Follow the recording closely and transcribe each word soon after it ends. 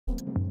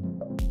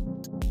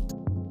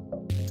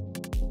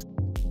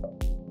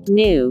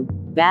New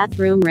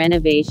bathroom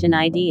renovation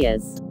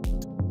ideas.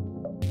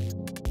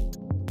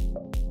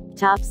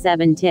 Top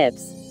 7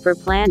 tips for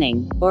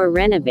planning or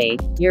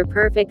renovate your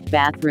perfect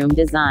bathroom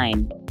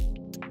design.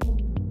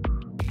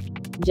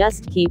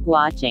 Just keep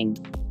watching.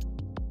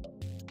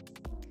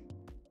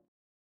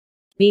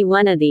 Be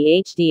one of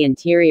the HD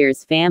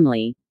Interiors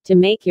family. To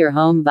make your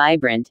home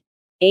vibrant,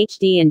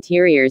 HD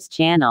Interiors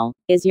channel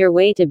is your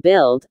way to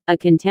build a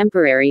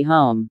contemporary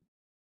home.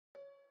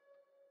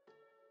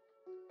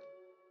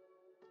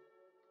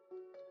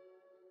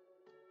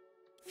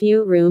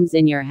 Few rooms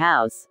in your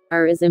house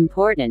are as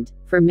important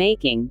for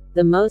making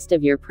the most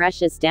of your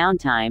precious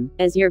downtime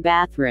as your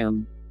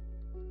bathroom.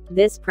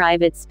 This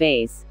private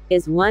space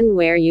is one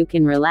where you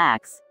can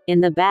relax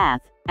in the bath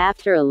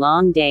after a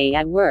long day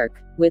at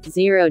work with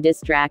zero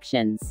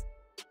distractions.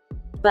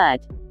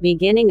 But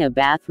beginning a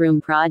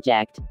bathroom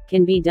project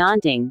can be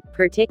daunting,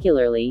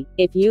 particularly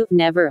if you've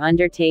never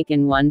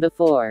undertaken one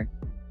before.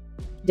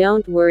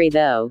 Don't worry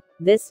though,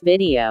 this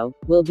video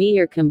will be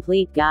your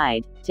complete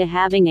guide to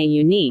having a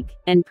unique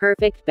and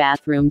perfect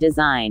bathroom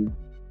design.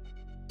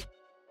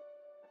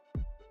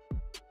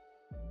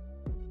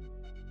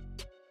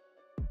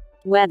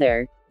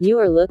 Whether you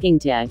are looking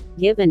to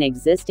give an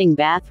existing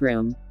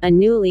bathroom a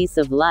new lease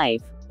of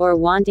life, or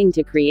wanting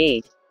to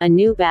create a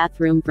new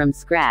bathroom from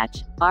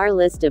scratch, our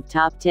list of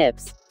top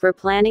tips for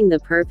planning the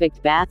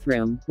perfect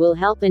bathroom will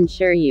help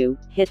ensure you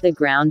hit the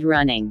ground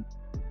running.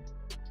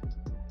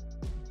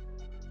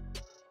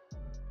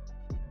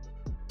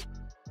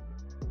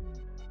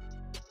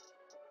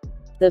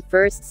 The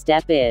first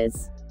step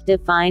is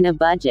define a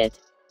budget.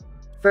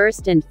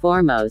 First and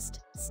foremost,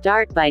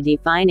 start by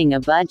defining a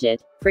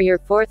budget for your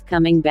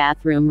forthcoming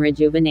bathroom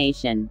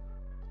rejuvenation.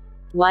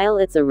 While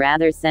it's a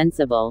rather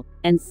sensible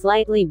and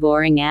slightly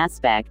boring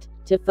aspect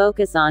to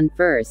focus on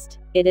first,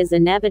 it is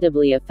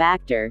inevitably a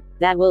factor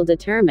that will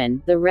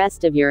determine the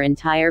rest of your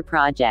entire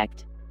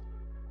project.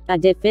 A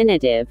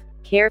definitive,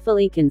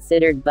 carefully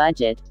considered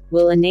budget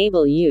will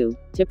enable you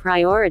to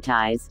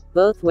prioritize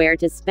both where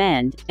to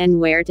spend and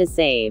where to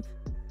save.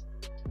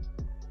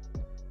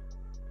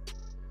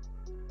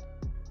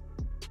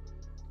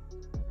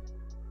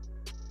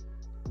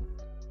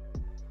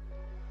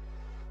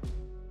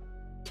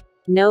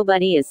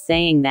 Nobody is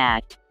saying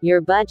that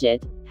your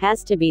budget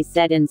has to be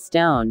set in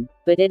stone,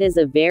 but it is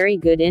a very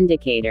good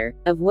indicator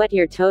of what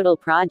your total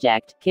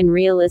project can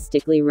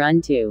realistically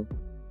run to.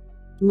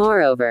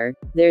 Moreover,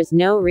 there's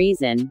no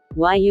reason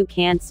why you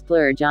can't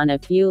splurge on a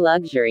few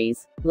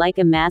luxuries, like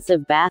a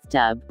massive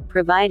bathtub,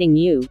 providing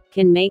you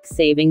can make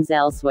savings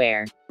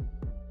elsewhere.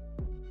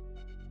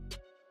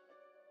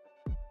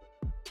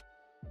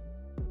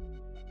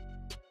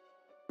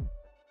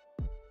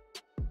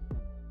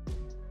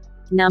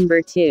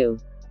 Number 2.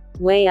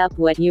 Weigh up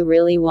what you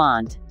really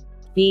want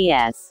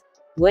vs.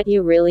 what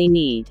you really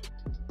need.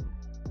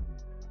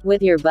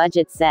 With your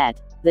budget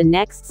set, the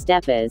next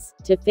step is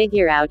to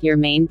figure out your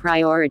main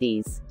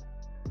priorities.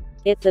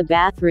 If the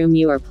bathroom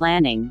you are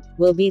planning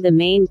will be the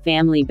main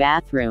family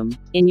bathroom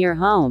in your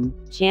home,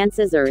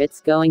 chances are it's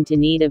going to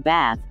need a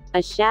bath,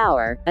 a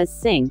shower, a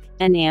sink,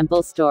 and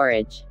ample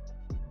storage.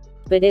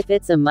 But if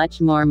it's a much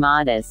more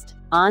modest,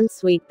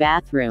 ensuite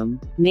bathroom,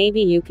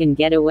 maybe you can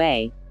get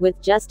away with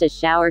just a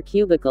shower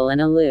cubicle and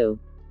a loo.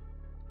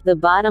 The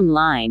bottom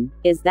line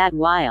is that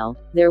while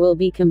there will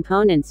be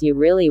components you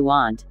really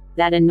want,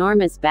 that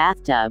enormous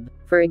bathtub,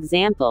 for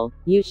example,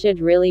 you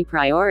should really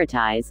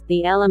prioritize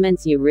the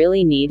elements you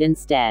really need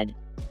instead.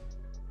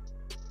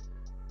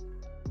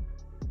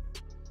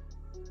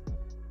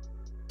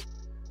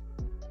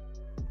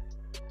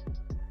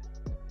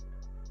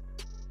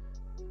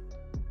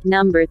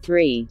 Number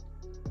 3.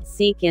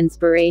 Seek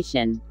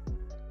inspiration.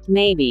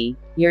 Maybe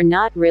you're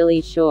not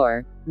really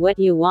sure what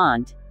you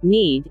want,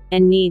 need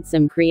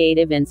some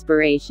creative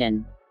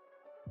inspiration.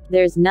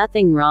 There's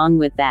nothing wrong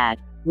with that.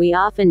 We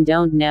often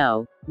don't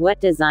know what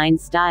design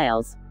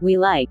styles we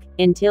like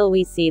until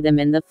we see them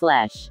in the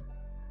flesh.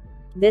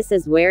 This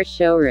is where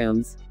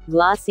showrooms,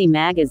 glossy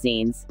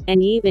magazines,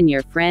 and even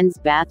your friends'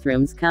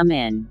 bathrooms come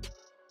in.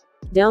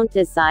 Don't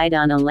decide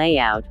on a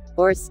layout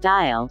or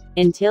style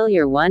until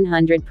you're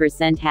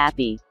 100%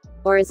 happy,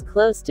 or as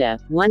close to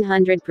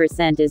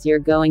 100% as you're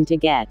going to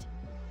get.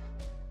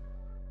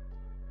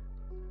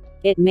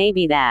 It may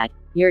be that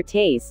your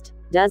taste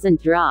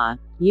doesn't draw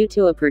you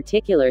to a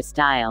particular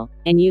style,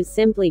 and you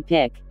simply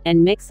pick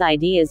and mix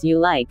ideas you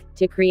like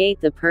to create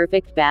the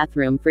perfect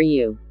bathroom for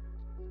you.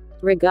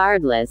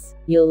 Regardless,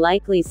 you'll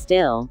likely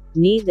still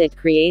need that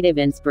creative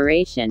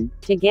inspiration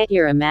to get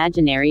your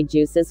imaginary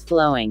juices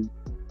flowing.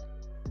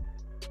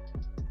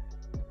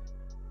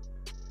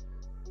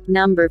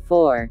 Number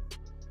 4.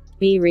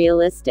 Be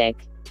realistic.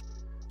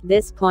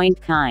 This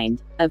point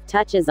kind of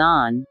touches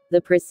on the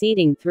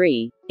preceding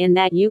 3, in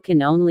that you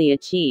can only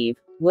achieve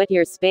what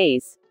your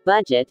space,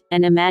 budget,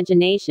 and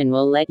imagination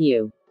will let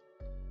you.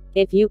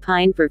 If you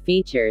pine for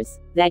features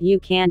that you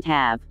can't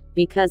have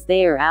because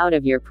they are out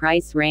of your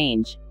price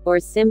range, or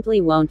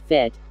simply won't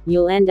fit,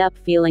 you'll end up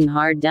feeling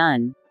hard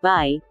done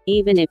by,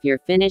 even if your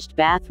finished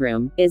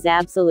bathroom is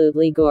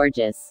absolutely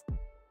gorgeous.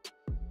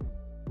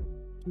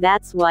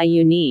 That's why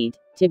you need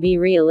to be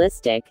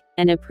realistic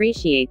and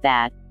appreciate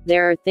that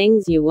there are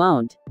things you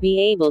won't be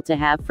able to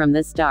have from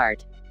the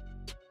start.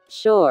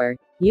 Sure,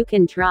 you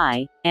can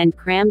try and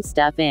cram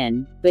stuff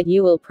in, but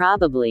you will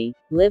probably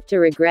live to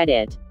regret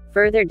it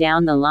further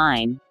down the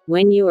line,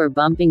 when you are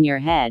bumping your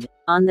head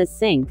on the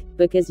sink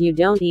because you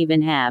don't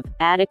even have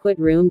adequate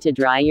room to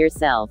dry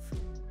yourself.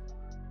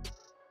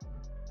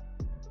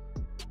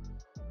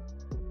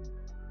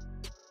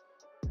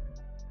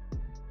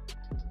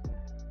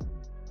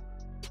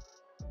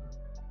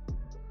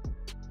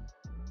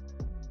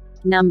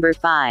 Number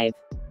 5.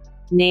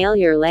 Nail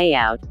your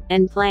layout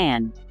and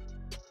plan.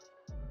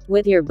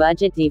 With your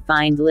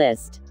budget-defined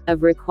list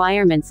of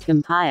requirements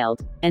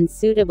compiled, and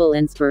suitable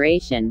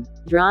inspiration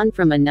drawn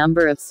from a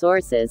number of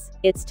sources,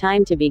 it's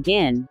time to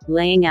begin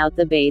laying out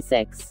the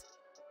basics.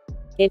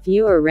 If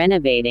you are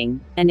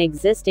renovating an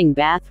existing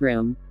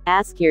bathroom,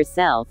 ask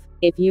yourself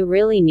if you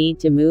really need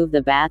to move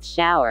the bath,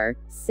 shower,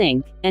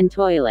 sink, and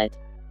toilet.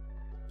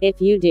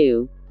 If you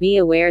do, be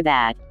aware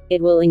that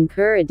it will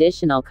incur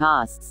additional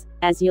costs,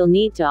 as you'll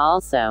need to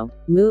also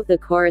move the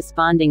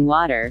corresponding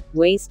water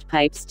waste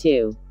pipes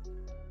too.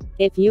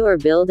 If you are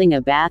building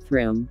a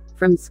bathroom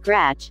from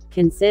scratch,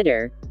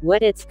 consider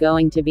what it's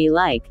going to be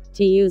like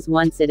to use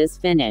once it is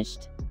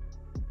finished.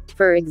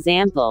 For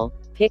example,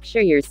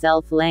 picture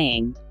yourself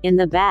laying in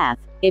the bath,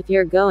 if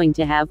you're going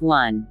to have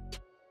one.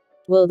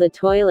 Will the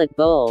toilet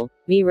bowl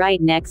be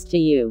right next to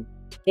you?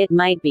 It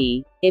might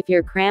be, if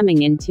you're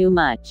cramming in too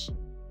much.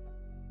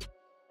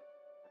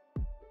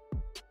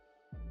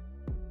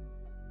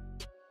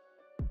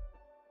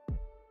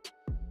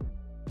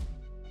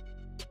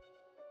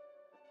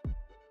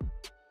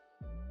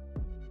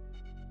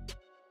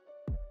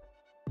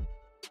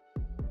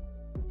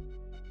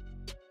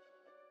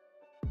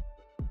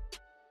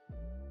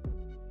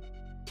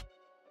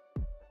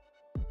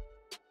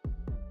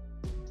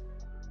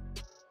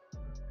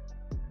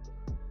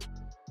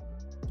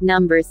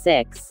 Number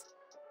 6.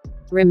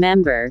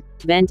 Remember,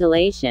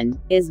 ventilation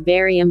is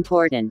very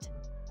important.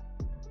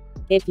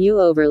 If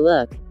you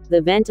overlook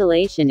the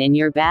ventilation in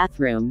your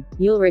bathroom,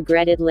 you'll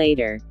regret it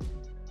later.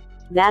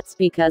 That's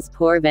because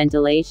poor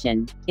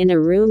ventilation in a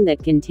room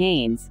that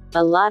contains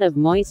a lot of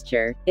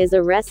moisture is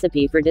a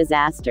recipe for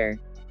disaster.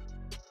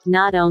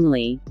 Not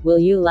only will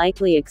you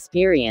likely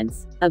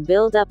experience a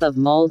buildup of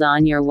mold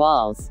on your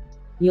walls,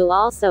 you'll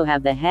also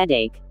have the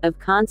headache of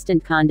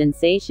constant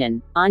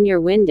condensation on your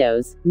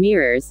windows,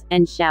 mirrors,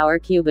 and shower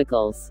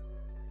cubicles.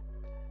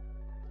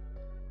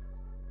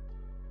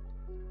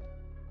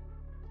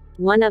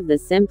 One of the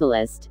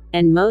simplest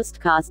and most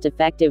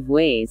cost-effective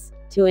ways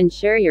to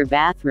ensure your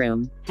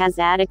bathroom has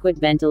adequate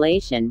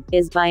ventilation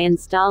is by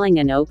installing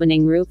an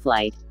opening roof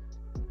light.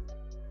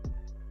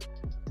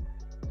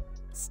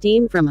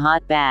 Steam from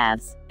hot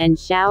baths and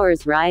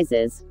showers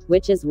rises,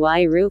 which is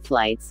why roof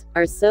lights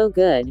are so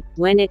good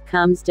when it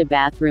comes to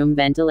bathroom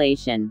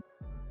ventilation.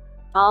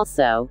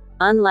 Also,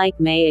 unlike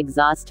May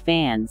exhaust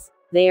fans,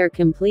 they are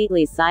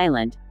completely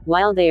silent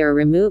while they are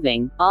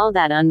removing all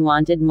that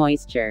unwanted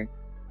moisture.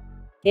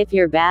 If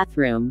your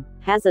bathroom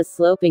has a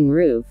sloping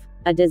roof,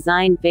 a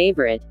design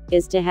favorite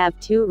is to have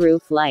two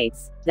roof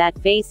lights that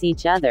face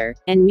each other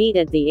and meet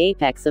at the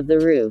apex of the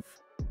roof.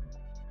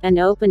 An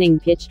opening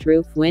pitched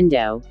roof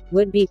window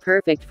would be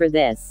perfect for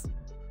this.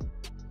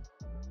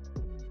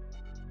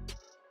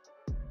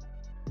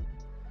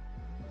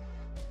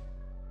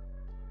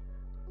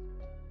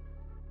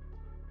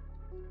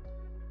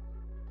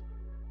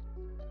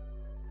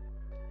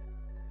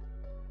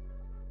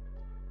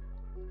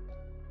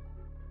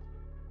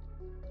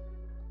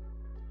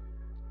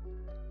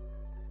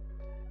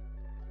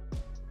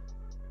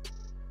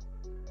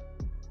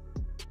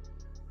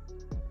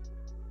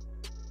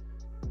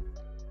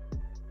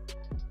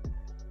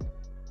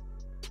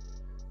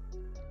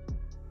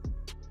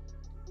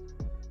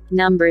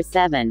 Number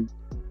 7.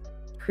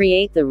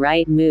 Create the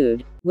right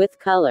mood with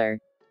color.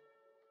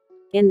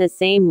 In the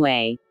same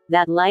way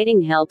that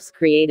lighting helps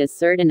create a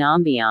certain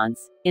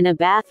ambiance in a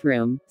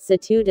bathroom, so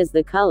too does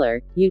the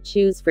color you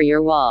choose for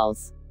your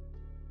walls.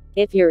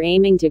 If you're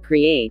aiming to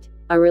create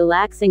a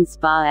relaxing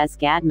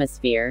spa-esque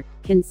atmosphere,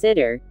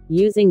 consider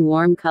using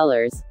warm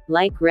colors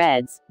like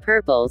reds,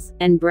 purples,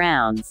 and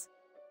browns.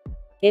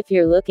 If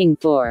you're looking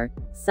for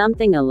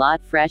something a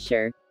lot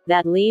fresher,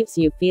 that leaves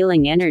you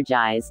feeling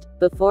energized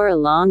before a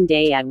long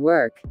day at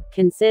work,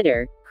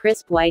 consider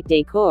crisp white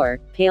decor,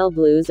 pale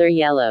blues or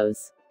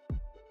yellows.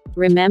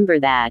 Remember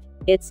that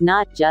it's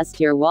not just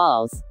your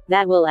walls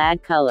that will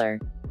add color.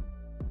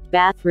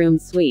 Bathroom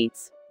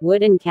suites,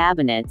 wooden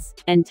cabinets,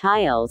 and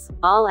tiles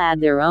all add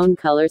their own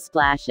color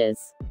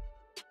splashes.